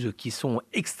Naplouse qui sont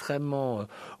extrêmement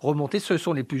remontées. Ce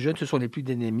sont les plus jeunes, ce sont les plus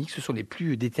dynamiques, ce sont les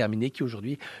plus déterminés qui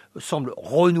aujourd'hui semblent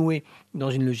renouer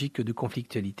dans une logique de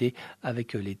conflictualité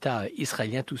avec l'État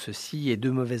israélien. Tout ceci est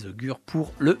de mauvais augure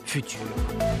pour le futur.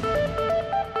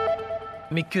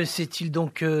 Mais que s'est-il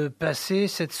donc passé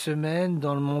cette semaine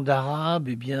dans le monde arabe ?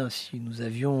 Eh bien, si nous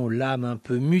avions l'âme un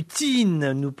peu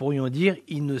mutine, nous pourrions dire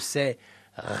il ne s'est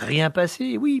rien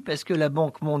passé. Oui, parce que la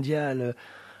Banque mondiale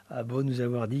a beau nous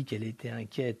avoir dit qu'elle était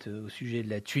inquiète au sujet de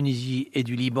la Tunisie et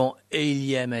du Liban, et il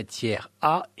y a matière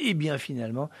à, et bien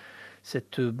finalement,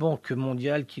 cette Banque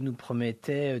mondiale qui nous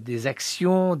promettait des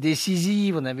actions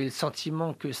décisives, on avait le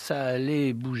sentiment que ça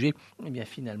allait bouger, et bien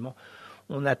finalement,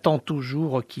 on attend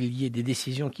toujours qu'il y ait des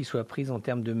décisions qui soient prises en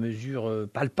termes de mesures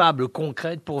palpables,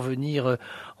 concrètes, pour venir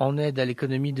en aide à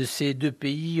l'économie de ces 2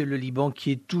 pays. Le Liban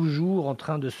qui est toujours en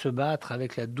train de se battre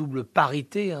avec la double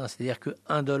parité, c'est-à-dire que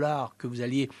 $1 que vous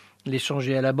alliez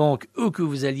l'échanger à la banque ou que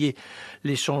vous alliez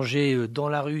l'échanger dans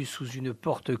la rue sous une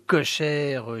porte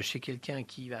cochère chez quelqu'un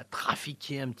qui va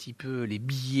trafiquer un petit peu les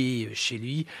billets chez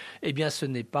lui, eh bien ce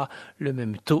n'est pas le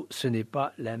même taux, ce n'est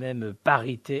pas la même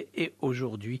parité. Et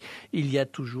aujourd'hui, il y a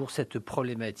toujours cette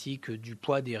problématique du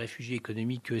poids des réfugiés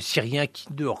économiques syriens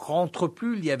qui ne rentrent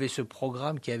plus. Il y avait ce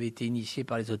programme qui avait été initié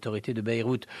par les autorités de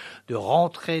Beyrouth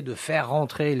de faire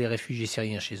rentrer les réfugiés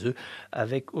syriens chez eux.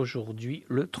 Avec aujourd'hui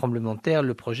le tremblement de terre,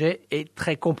 le projet projet est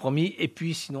très compromis. Et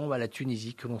puis sinon, la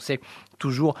Tunisie, que l'on sait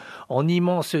toujours en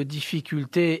immense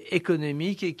difficulté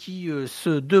économique et qui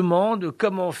se demande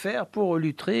comment faire pour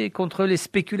lutter contre les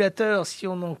spéculateurs, si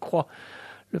on en croit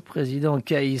le président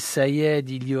Kais Saied.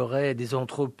 Il y aurait des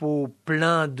entrepôts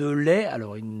pleins de lait.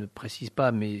 Alors, il ne précise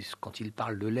pas, mais quand il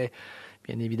parle de lait,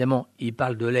 bien évidemment, il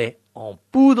parle de lait en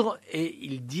poudre et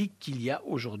il dit qu'il y a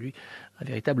aujourd'hui un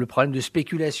véritable problème de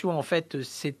spéculation. En fait,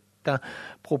 c'est un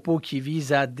propos qui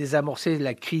vise à désamorcer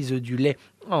la crise du lait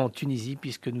en Tunisie,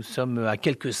 puisque nous sommes à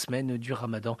quelques semaines du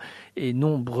Ramadan et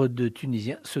nombre de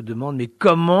Tunisiens se demandent mais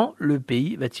comment le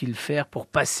pays va-t-il faire pour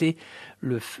passer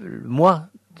le mois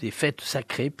des fêtes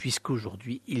sacrées,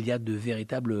 puisqu'aujourd'hui, il y a de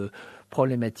véritables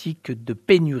problématiques de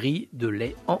pénurie de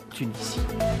lait en Tunisie.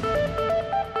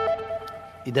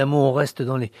 Évidemment, on reste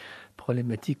dans les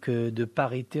problématiques de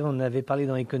parité. On avait parlé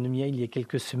dans Economia il y a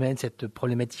quelques semaines, cette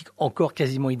problématique encore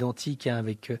quasiment identique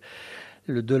avec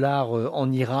le dollar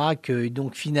en Irak. Et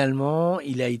donc finalement,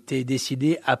 il a été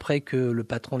décidé, après que le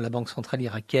patron de la Banque centrale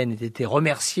irakienne ait été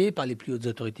remercié par les plus hautes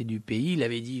autorités du pays. Il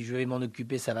avait dit « je vais m'en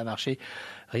occuper, ça va marcher ».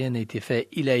 Rien n'a été fait.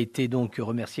 Il a été donc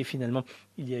remercié. Finalement,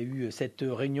 il y a eu cette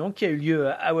réunion qui a eu lieu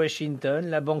à Washington.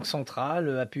 La Banque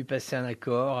centrale a pu passer un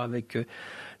accord avec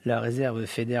la réserve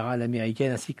fédérale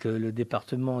américaine ainsi que le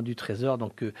département du Trésor.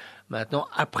 Donc maintenant,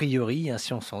 a priori,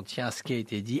 si on s'en tient à ce qui a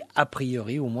été dit, a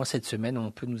priori, au moins cette semaine,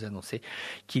 on peut nous annoncer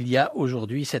qu'il y a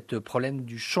aujourd'hui ce problème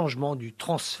du changement, du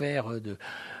transfert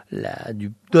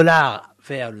du dollar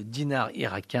vers le dinar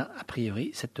irakien. A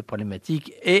priori, cette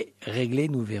problématique est réglée.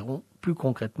 Nous verrons plus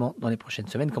concrètement dans les prochaines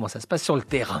semaines comment ça se passe sur le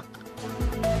terrain.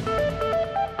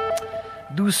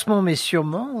 Doucement mais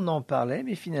sûrement, on en parlait,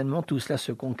 mais finalement tout cela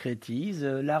se concrétise.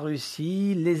 La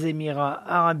Russie, les Émirats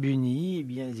arabes unis,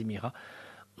 les Émirats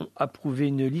ont approuvé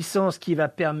une licence qui va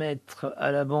permettre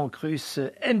à la banque russe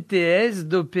MTS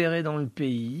d'opérer dans le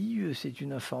pays. C'est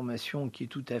une information qui est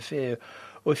tout à fait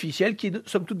officielle, qui est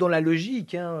somme toute dans la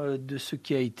logique de ce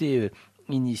qui a été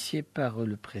initié par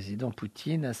le président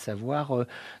Poutine, à savoir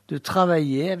de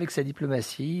travailler avec sa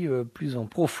diplomatie plus en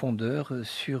profondeur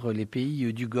sur les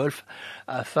pays du Golfe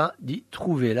afin d'y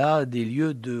trouver là des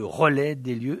lieux de relais,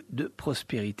 des lieux de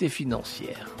prospérité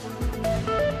financière.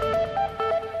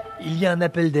 Il y a un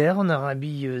appel d'air en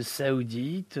Arabie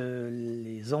saoudite.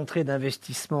 Les entrées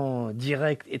d'investissements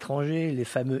directs étrangers, les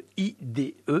fameux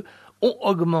IDE, ont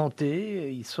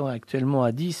augmenté. Ils sont actuellement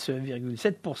à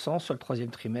 10,7% sur le troisième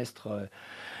trimestre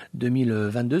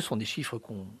 2022. Ce sont des chiffres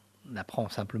qu'on apprend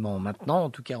simplement maintenant. En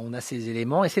tout cas, on a ces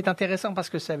éléments. Et c'est intéressant parce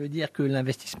que ça veut dire que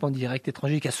l'investissement direct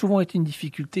étranger, qui a souvent été une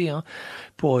difficulté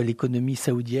pour l'économie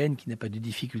saoudienne, qui n'a pas de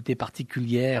difficulté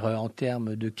particulière en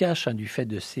termes de cash, du fait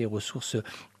de ses ressources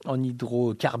en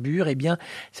hydrocarbures,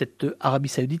 cette Arabie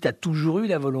saoudite a toujours eu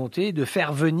la volonté de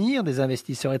faire venir des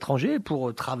investisseurs étrangers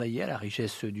pour travailler à la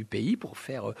richesse du pays, pour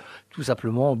faire tout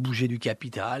simplement bouger du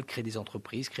capital, créer des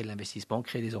entreprises, créer de l'investissement,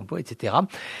 créer des emplois, etc.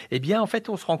 En fait,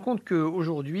 on se rend compte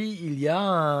qu'aujourd'hui, il y a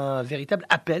un véritable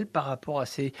appel par rapport à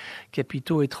ces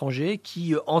capitaux étrangers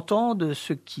qui entendent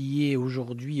ce qui est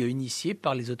aujourd'hui initié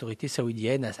par les autorités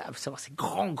saoudiennes, à savoir ces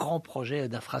grands projets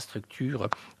d'infrastructures,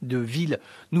 de villes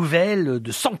nouvelles,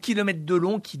 de 100 kilomètres de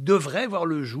long qui devraient voir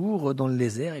le jour dans le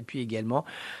désert. Et puis également,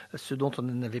 ce dont on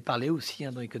en avait parlé aussi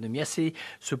dans Economia, c'est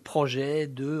ce projet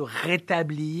de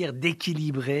rétablir,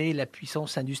 d'équilibrer la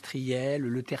puissance industrielle,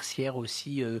 le tertiaire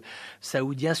aussi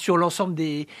saoudien sur l'ensemble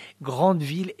des grandes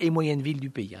villes et moyennes villes du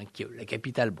pays. La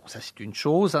capitale, bon, ça c'est une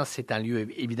chose, c'est un lieu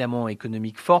évidemment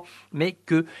économique fort, mais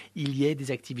qu'il y ait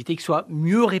des activités qui soient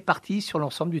mieux réparties sur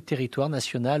l'ensemble du territoire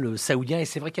national saoudien. Et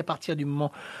c'est vrai qu'à partir du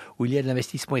moment où il y a de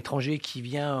l'investissement étranger qui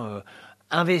vient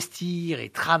investir et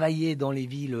travailler dans les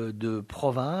villes de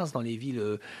province, dans les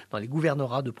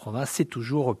gouvernorats de province, c'est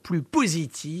toujours plus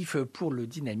positif pour le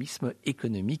dynamisme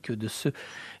économique de ce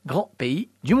grand pays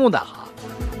du monde arabe.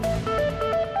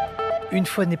 Une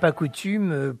fois n'est pas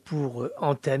coutume, pour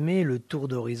entamer le tour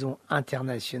d'horizon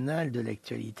international de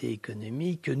l'actualité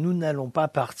économique, nous n'allons pas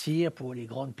partir pour les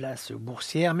grandes places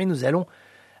boursières, mais nous allons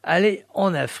aller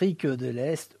en Afrique de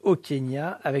l'Est, au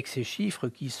Kenya, avec ces chiffres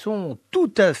qui sont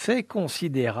tout à fait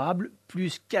considérables,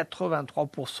 plus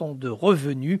 83% de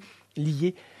revenus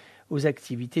liés aux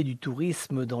activités du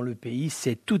tourisme dans le pays.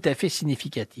 C'est tout à fait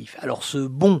significatif. Alors ce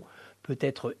bond peut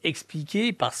être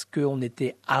expliqué parce qu'on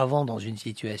était avant dans une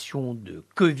situation de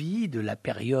Covid. La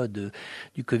période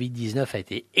du Covid-19 a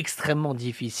été extrêmement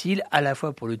difficile, à la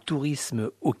fois pour le tourisme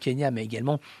au Kenya, mais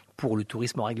également pour le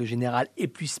tourisme en règle générale et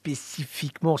plus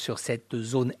spécifiquement sur cette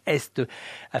zone est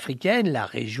africaine, la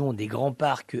région des grands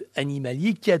parcs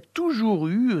animaliers qui a toujours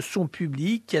eu son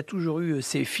public, qui a toujours eu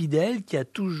ses fidèles, qui a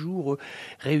toujours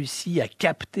réussi à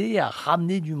capter, à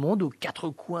ramener du monde aux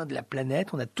quatre coins de la planète.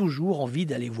 On a toujours envie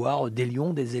d'aller voir des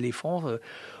lions, des éléphants,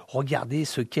 regarder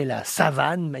ce qu'est la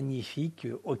savane magnifique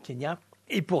au Kenya.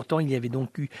 Et pourtant, il y avait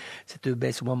donc eu cette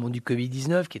baisse au moment du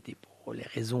Covid-19 qui était pour les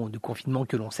raisons de confinement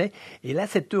que l'on sait. Et là,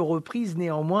 cette reprise,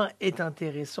 néanmoins, est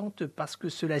intéressante parce que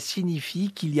cela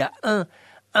signifie qu'il y a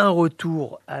un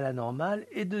retour à la normale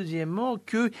et deuxièmement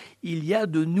qu'il y a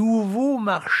de nouveaux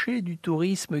marchés du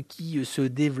tourisme qui se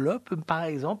développent, par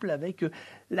exemple avec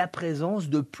la présence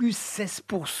de plus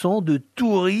 16% de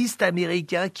touristes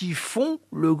américains qui font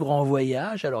le grand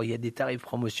voyage. Alors il y a des tarifs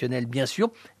promotionnels bien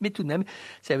sûr, mais tout de même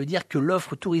ça veut dire que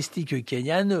l'offre touristique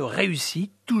kenyane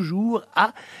réussit toujours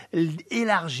à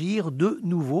élargir de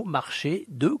nouveaux marchés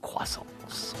de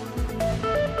croissance.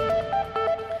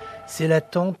 C'est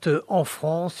l'attente en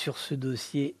France sur ce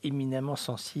dossier éminemment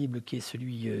sensible qui est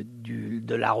celui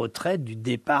de la retraite, du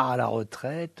départ à la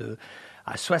retraite.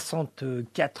 À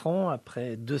 64 ans,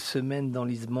 après 2 semaines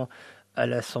d'enlisement à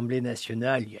l'Assemblée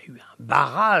nationale, il y a eu un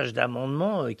barrage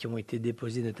d'amendements qui ont été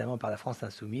déposés notamment par la France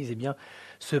insoumise. Eh bien,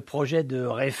 ce projet de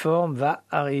réforme va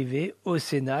arriver au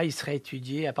Sénat. Il sera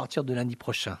étudié à partir de lundi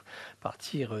prochain, à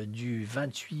partir du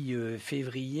 28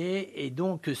 février. Et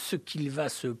donc, ce qu'il va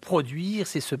se produire,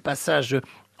 c'est ce passage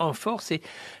en force et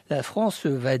la France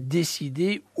va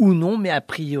décider ou non, mais a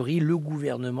priori, le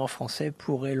gouvernement français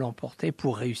pourrait l'emporter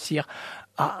pour réussir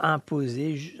à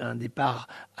imposer un départ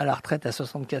à la retraite à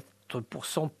 64%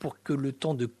 pour que le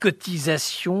temps de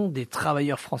cotisation des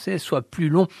travailleurs français soit plus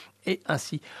long et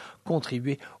ainsi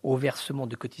contribuer au versement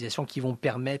de cotisations qui vont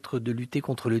permettre de lutter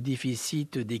contre le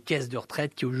déficit des caisses de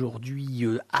retraite qui aujourd'hui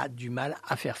a du mal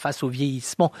à faire face au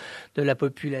vieillissement de la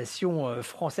population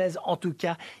française. En tout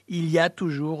cas, il y a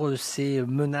toujours ces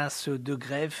menaces de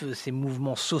grève, ces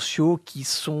mouvements sociaux qui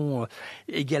sont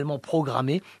également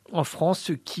programmés en France,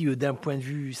 ce qui, d'un point de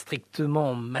vue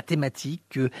strictement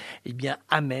mathématique, eh bien,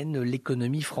 amène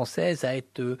l'économie française à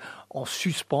être en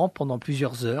suspens pendant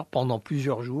plusieurs heures, pendant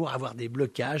plusieurs jours, avoir des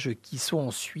blocages qui sont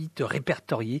ensuite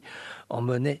répertoriés en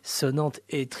monnaie sonnante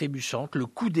et trébuchante. Le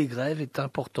coût des grèves est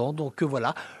important, donc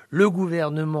voilà, le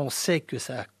gouvernement sait que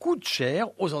ça coûte cher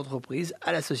aux entreprises,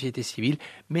 à la société civile,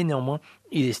 mais néanmoins,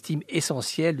 il estime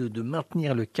essentiel de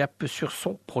maintenir le cap sur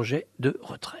son projet de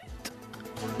retraite.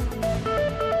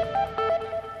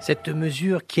 Cette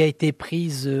mesure qui a été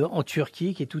prise en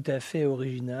Turquie, qui est tout à fait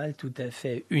originale, tout à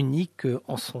fait unique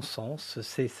en son sens,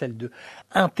 c'est celle de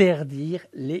interdire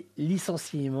les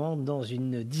licenciements dans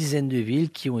une dizaine de villes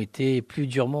qui ont été plus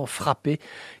durement frappées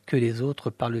que les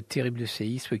autres par le terrible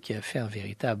séisme qui a fait un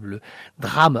véritable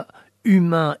drame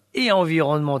humain et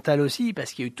environnemental aussi,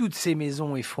 parce qu'il y a eu toutes ces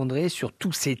maisons effondrées sur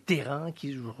tous ces terrains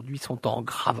qui aujourd'hui sont en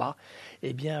gravats.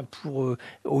 Eh bien, pour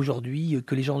aujourd'hui,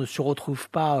 que les gens ne se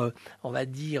retrouvent pas, on va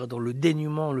dire, dans le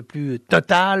dénuement le plus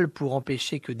total pour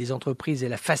empêcher que des entreprises aient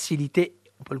la facilité,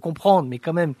 on peut le comprendre, mais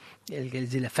quand même,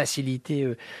 elles aient la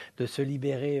facilité de se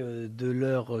libérer de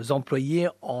leurs employés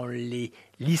en les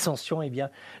licenciant. Eh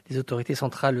bien, les autorités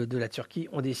centrales de la Turquie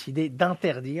ont décidé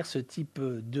d'interdire ce type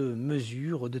de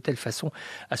mesures de telle façon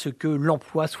à ce que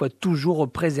l'emploi soit toujours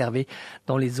préservé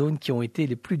dans les zones qui ont été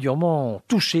les plus durement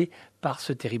touchées par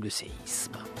ce terrible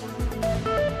séisme.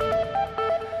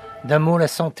 D'un mot, la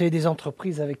santé des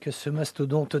entreprises avec ce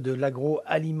mastodonte de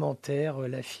l'agroalimentaire.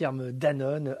 La firme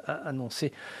Danone a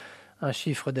annoncé un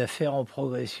chiffre d'affaires en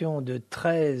progression de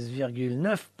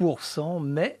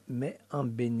 13,9%, mais un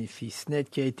bénéfice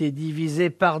net qui a été divisé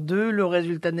par 2. Le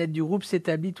résultat net du groupe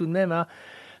s'établit tout de même à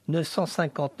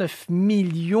 959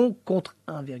 millions contre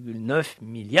 1,9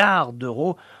 milliard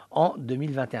d'euros en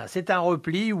 2021. C'est un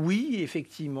repli, oui,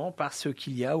 effectivement, parce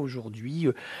qu'il y a aujourd'hui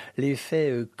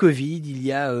l'effet Covid, il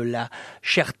y a la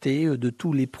cherté de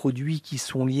tous les produits qui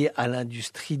sont liés à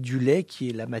l'industrie du lait, qui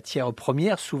est la matière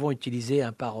première, souvent utilisée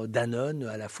par Danone,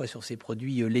 à la fois sur ses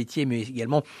produits laitiers, mais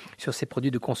également sur ses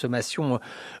produits de consommation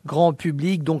grand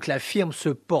public. Donc la firme se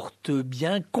porte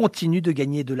bien, continue de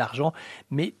gagner de l'argent,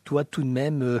 mais doit tout de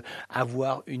même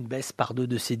avoir une baisse par 2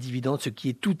 de ses dividendes, ce qui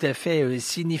est tout à fait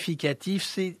significatif.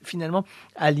 C'est finalement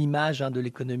à l'image de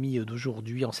l'économie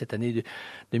d'aujourd'hui en cette année de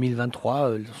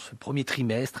 2023, ce premier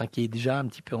trimestre qui est déjà un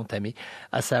petit peu entamé,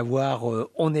 à savoir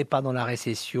on n'est pas dans la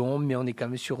récession, mais on est quand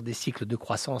même sur des cycles de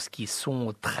croissance qui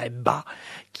sont très bas,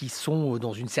 qui sont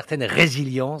dans une certaine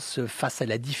résilience face à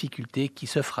la difficulté qui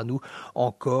s'offre à nous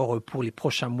encore pour les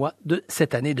prochains mois de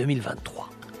cette année 2023.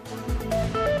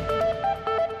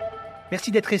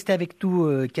 Merci d'être restée avec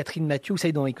nous, Catherine Mathieu. Vous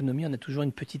savez, dans l'économie, on a toujours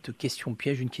une petite question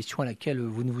piège, une question à laquelle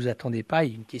vous ne vous attendez pas, et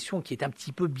une question qui est un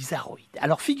petit peu bizarroïde.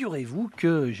 Alors, figurez-vous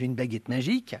que j'ai une baguette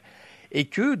magique et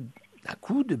que, d'un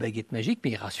coup de baguette magique,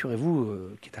 mais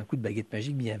rassurez-vous, qui est un coup de baguette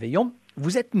magique bienveillant,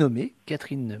 vous êtes nommée,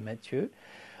 Catherine Mathieu,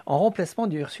 en remplacement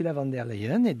d'Ursula von der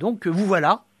Leyen, et donc vous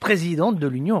voilà présidente de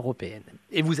l'Union européenne.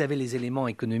 Et vous avez les éléments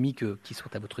économiques qui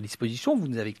sont à votre disposition, vous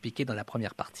nous avez expliqué dans la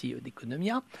première partie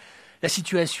d'Economia. La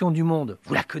situation du monde,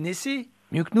 vous la connaissez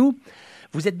mieux que nous.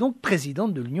 Vous êtes donc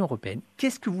présidente de l'Union européenne.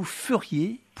 Qu'est-ce que vous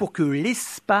feriez pour que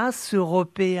l'espace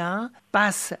européen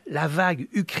passe la vague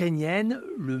ukrainienne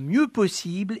le mieux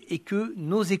possible et que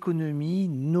nos économies,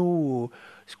 nos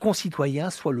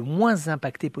concitoyens soient le moins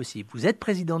impactés possible? Vous êtes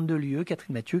présidente de l'UE,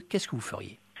 Catherine Mathieu, qu'est-ce que vous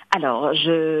feriez? Alors,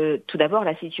 tout d'abord,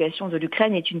 la situation de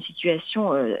l'Ukraine est une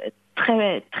situation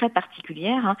très très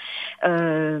particulière,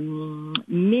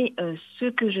 mais ce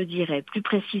que je dirais plus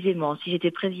précisément, si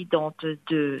j'étais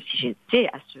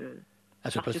à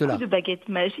ce poste-là, coup de baguette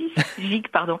magique,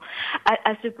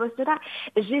 à ce poste-là,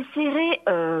 j'essaierais,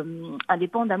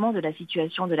 indépendamment de la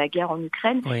situation de la guerre en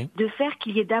Ukraine, oui, de faire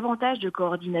qu'il y ait davantage de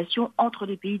coordination entre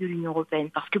les pays de l'Union européenne.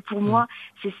 Parce que pour moi,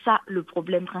 c'est ça le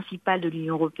problème principal de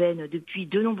l'Union européenne depuis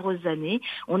de nombreuses années.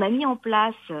 On a mis en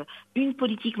place une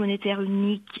politique monétaire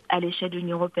unique à l'échelle de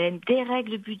l'Union européenne, des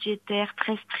règles budgétaires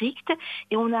très strictes,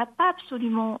 et on n'a pas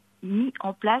absolument mis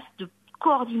en place de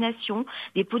coordination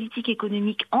des politiques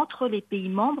économiques entre les pays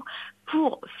membres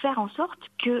pour faire en sorte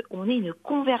qu'on ait une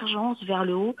convergence vers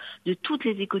le haut de toutes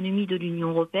les économies de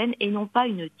l'Union européenne et non pas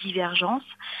une divergence.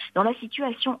 Dans la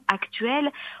situation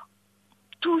actuelle,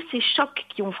 tous ces chocs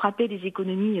qui ont frappé les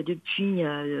économies depuis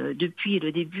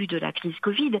le début de la crise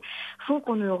Covid font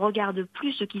qu'on ne regarde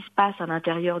plus ce qui se passe à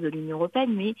l'intérieur de l'Union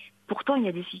européenne, mais pourtant il y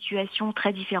a des situations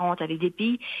très différentes avec des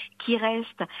pays qui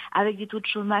restent avec des taux de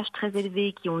chômage très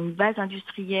élevés, qui ont une base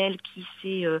industrielle qui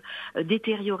s'est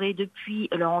détériorée depuis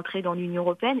leur entrée dans l'Union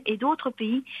européenne, et d'autres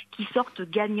pays qui sortent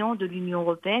gagnants de l'Union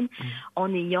européenne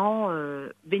en ayant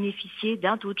bénéficié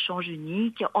d'un taux de change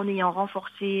unique, en ayant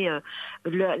renforcé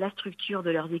la structure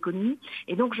de leurs économies.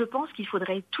 Et donc je pense qu'il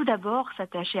faudrait tout d'abord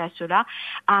s'attacher à cela,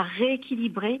 à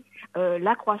rééquilibrer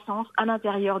la croissance à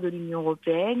l'intérieur de l'Union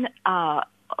européenne, à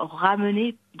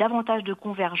ramener davantage de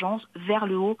convergence vers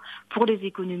le haut pour les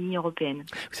économies européennes.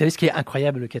 Vous savez ce qui est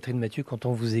incroyable, Catherine Mathieu, quand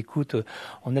on vous écoute,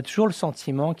 on a toujours le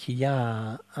sentiment qu'il y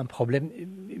a un problème.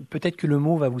 Peut-être que le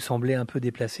mot va vous sembler un peu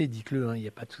déplacé, dites-le, il n'y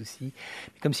a pas de souci.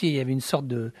 Mais comme s'il y avait une sorte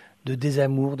de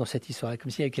désamour dans cette histoire, comme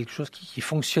s'il y avait quelque chose qui ne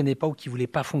fonctionnait pas ou qui ne voulait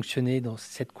pas fonctionner dans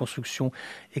cette construction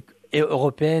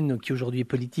européenne qui aujourd'hui est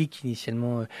politique, qui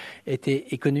initialement était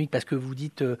économique, parce que vous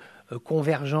dites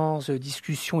convergence,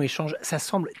 discussion, échange, ça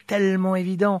semble tellement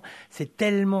évident, c'est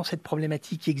tellement cette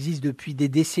problématique qui existe depuis des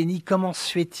décennies. Comment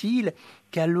se fait-il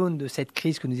qu'à l'aune de cette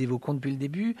crise que nous évoquons depuis le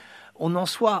début, on en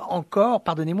soit encore,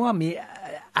 pardonnez-moi, mais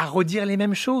à redire les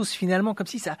mêmes choses finalement, comme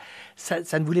si ça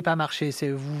ne voulait pas marcher.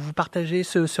 Vous partagez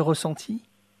ce ressenti ?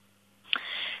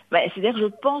 C'est-à-dire que je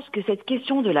pense que cette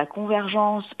question de la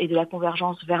convergence et de la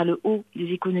convergence vers le haut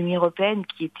des économies européennes,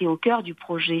 qui était au cœur du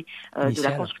projet de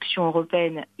la construction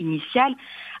européenne initiale,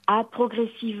 a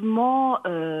progressivement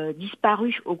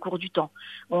disparu au cours du temps.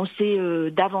 On s'est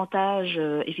davantage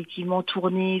effectivement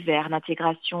tourné vers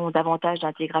davantage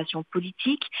d'intégration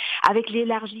politique, avec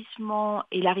l'élargissement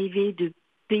et l'arrivée de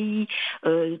pays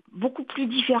beaucoup plus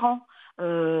différents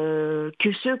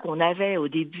que ceux qu'on avait au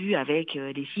début avec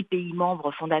les 6 pays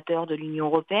membres fondateurs de l'Union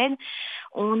européenne.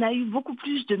 On a eu beaucoup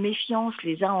plus de méfiance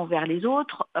les uns envers les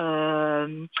autres.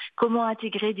 Comment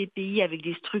intégrer des pays avec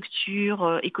des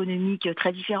structures économiques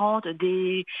très différentes,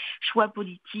 des choix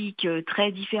politiques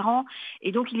très différents.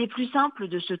 Et donc il est plus simple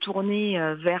de se tourner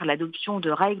vers l'adoption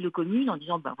de règles communes en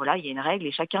disant voilà, il y a une règle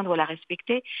et chacun doit la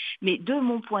respecter. Mais de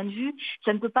mon point de vue,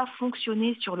 ça ne peut pas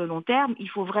fonctionner sur le long terme. Il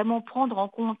faut vraiment prendre en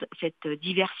compte cette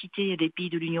diversité des pays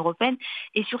de l'Union européenne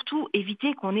et surtout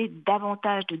éviter qu'on ait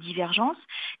davantage de divergences.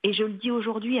 Et je le dis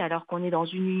aujourd'hui alors qu'on est dans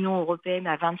une Union européenne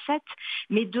à 27,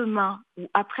 mais demain ou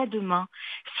après-demain,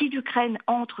 si l'Ukraine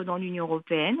entre dans l'Union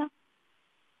européenne,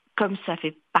 comme ça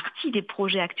fait partie des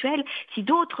projets actuels, si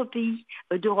d'autres pays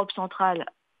d'Europe centrale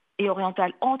et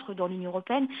orientale entrent dans l'Union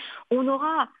européenne, on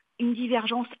aura une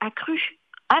divergence accrue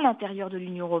à l'intérieur de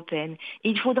l'Union européenne.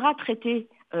 Et il faudra traiter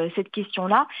cette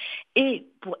question-là. Et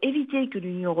pour éviter que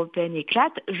l'Union européenne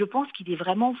éclate, je pense qu'il est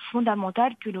vraiment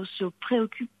fondamental que l'on se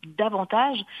préoccupe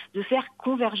davantage de faire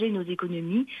converger nos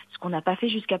économies, ce qu'on n'a pas fait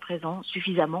jusqu'à présent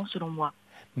suffisamment, selon moi.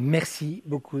 Merci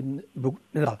beaucoup.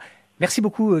 Merci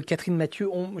beaucoup Catherine Mathieu.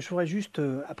 Je voudrais juste,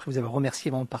 après vous avoir remercié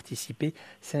avant de participer,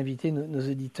 inviter nos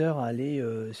auditeurs à aller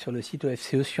sur le site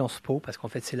OFCE Sciences Po, parce qu'en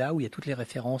fait c'est là où il y a toutes les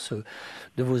références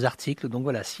de vos articles. Donc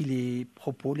voilà, si les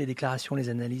propos, les déclarations, les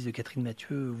analyses de Catherine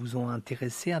Mathieu vous ont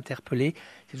intéressé, interpellé,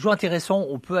 c'est toujours intéressant,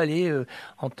 on peut aller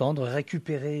entendre,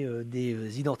 récupérer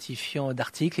des identifiants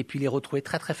d'articles et puis les retrouver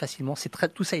très très facilement.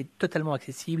 Tout ça est totalement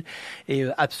accessible et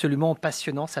absolument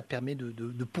passionnant. Ça permet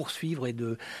de poursuivre et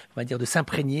de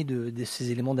s'imprégner de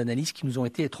ces éléments d'analyse qui nous ont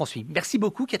été transmis. Merci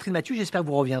beaucoup Catherine Mathieu, j'espère que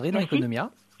vous reviendrez dans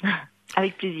Economia.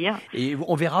 Avec plaisir. Et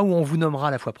on verra où on vous nommera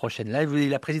la fois prochaine. Là,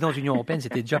 la présidence de l'Union européenne,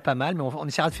 c'était déjà pas mal, mais on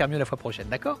essaiera de faire mieux la fois prochaine,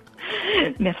 d'accord ?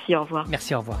 Merci, au revoir.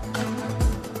 Merci, au revoir.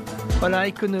 Voilà,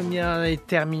 Economia est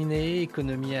terminé,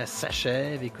 Economia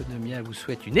s'achève, Economia vous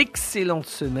souhaite une excellente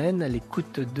semaine à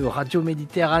l'écoute de Radio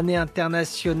Méditerranée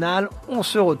Internationale. On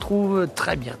se retrouve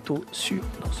très bientôt sur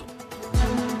nos ondes.